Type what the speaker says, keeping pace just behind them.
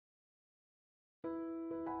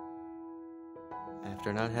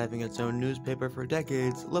After not having its own newspaper for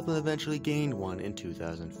decades, Loveland eventually gained one in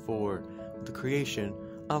 2004, with the creation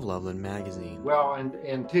of Loveland magazine. Well,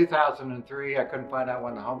 in 2003, I couldn't find out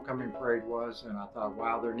when the homecoming parade was, and I thought,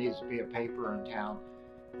 wow, there needs to be a paper in town,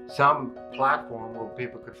 some platform where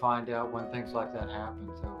people could find out when things like that happen.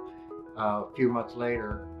 So a few months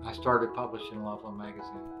later, I started publishing Loveland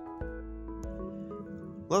magazine.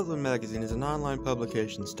 Loveland magazine is an online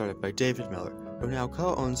publication started by David Miller, who now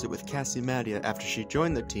co-owns it with Cassie Madia after she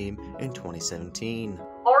joined the team in 2017.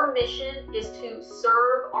 Our mission is to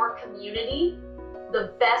serve our community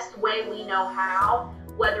the best way we know how,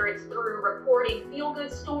 whether it's through reporting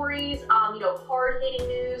feel-good stories, hard-hitting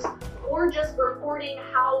news, or just reporting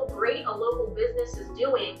how great a local business is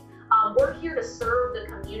doing. We're here to serve the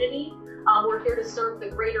community. We're here to serve the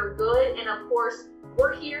greater good, and of course,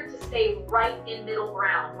 we're here to stay right in middle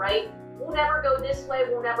ground, right? We'll never go this way,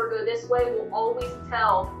 we'll never go this way. We'll always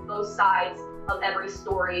tell both sides of every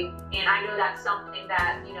story, and I know that's something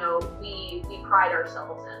that, we pride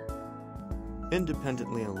ourselves in.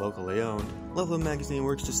 Independently and locally owned, Loveland magazine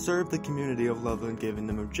works to serve the community of Loveland, giving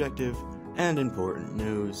them objective and important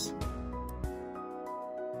news.